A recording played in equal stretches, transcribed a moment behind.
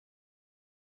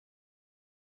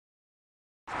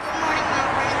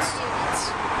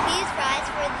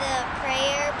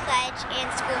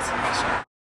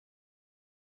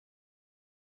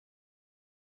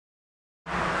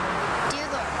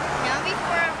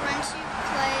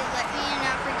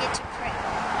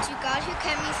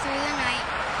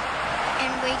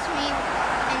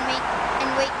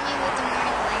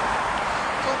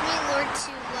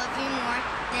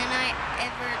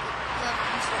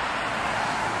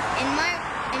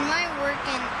work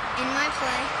and in my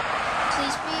play.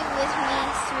 Please be with me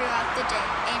throughout the day.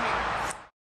 Amen.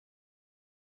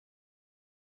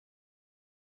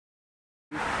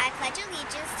 I pledge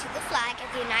allegiance to the flag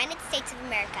of the United States of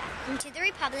America and to the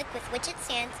republic with which it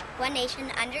stands, one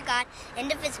nation, under God,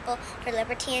 indivisible, for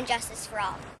liberty and justice for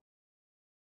all.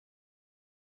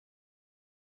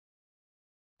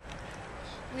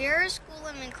 We are a school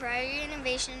of inquiry,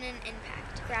 innovation, and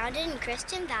impact. Grounded in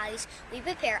Christian values, we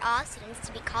prepare all students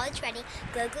to be college-ready,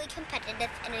 globally competitive,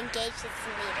 and engaged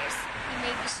citizen leaders. You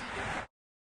may be seated.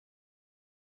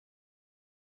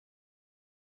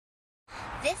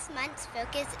 This month's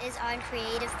focus is on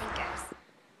creative thinkers.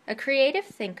 A creative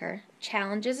thinker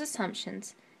challenges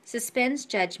assumptions, suspends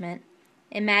judgment,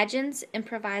 imagines,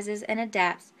 improvises, and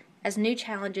adapts as new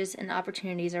challenges and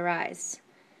opportunities arise.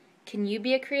 Can you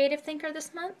be a creative thinker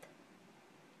this month?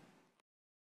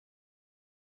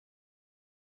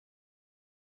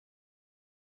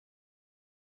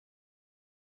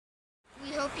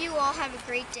 We hope you all have a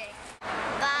great day.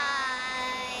 Bye.